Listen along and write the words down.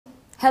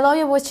Hello,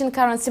 you're watching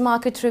Currency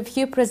Market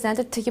Review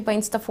presented to you by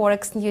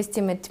InstaForex News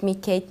Team and me,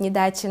 Kate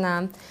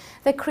Nidachina.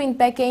 The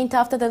greenback gained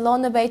after the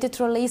long-awaited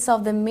release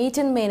of the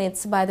meeting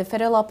minutes by the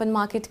Federal Open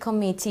Market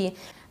Committee.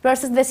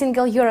 Versus the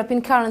single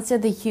European currency,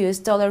 the US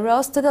dollar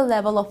rose to the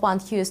level of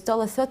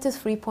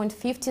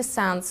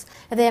 $1.33.50.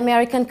 The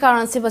American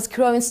currency was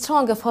growing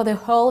stronger for the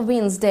whole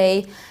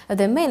Wednesday.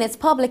 The minutes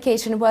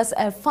publication was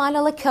a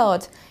final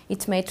accord.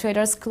 It made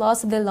traders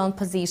close the long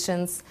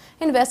positions.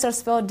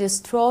 Investors were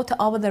distraught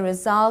over the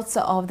results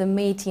of the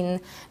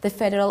meeting. The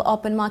Federal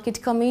Open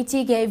Market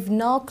Committee gave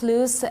no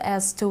clues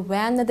as to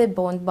when the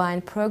bond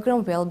buying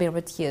program will be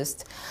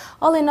reduced.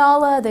 All in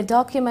all, the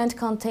document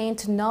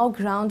contained no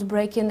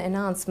groundbreaking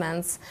announcements.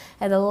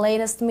 At the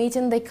latest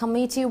meeting, the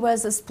committee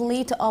was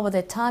split over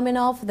the timing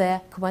of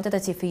the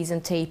quantitative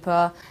easing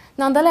taper.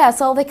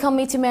 Nonetheless, all the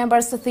committee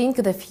members think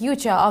the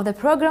future of the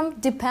program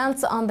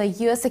depends on the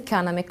U.S.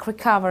 economic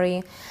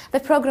recovery. The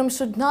program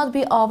should not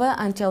be over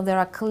until there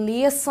are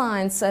clear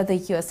signs the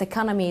U.S.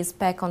 economy is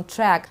back on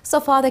track. So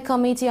far, the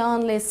committee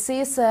only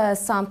sees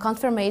some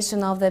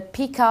confirmation of the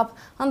pickup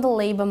on the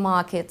labor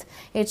market.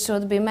 It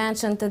should be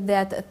mentioned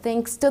that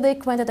thanks to the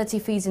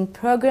quantitative easing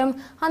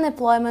program,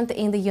 unemployment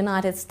in the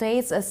United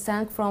States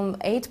sank from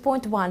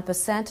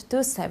 8.1% to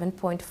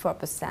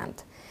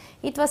 7.4%.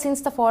 It was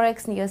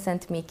InstaForex News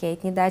and me,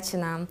 Kate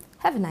Nidachina.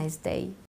 Have a nice day.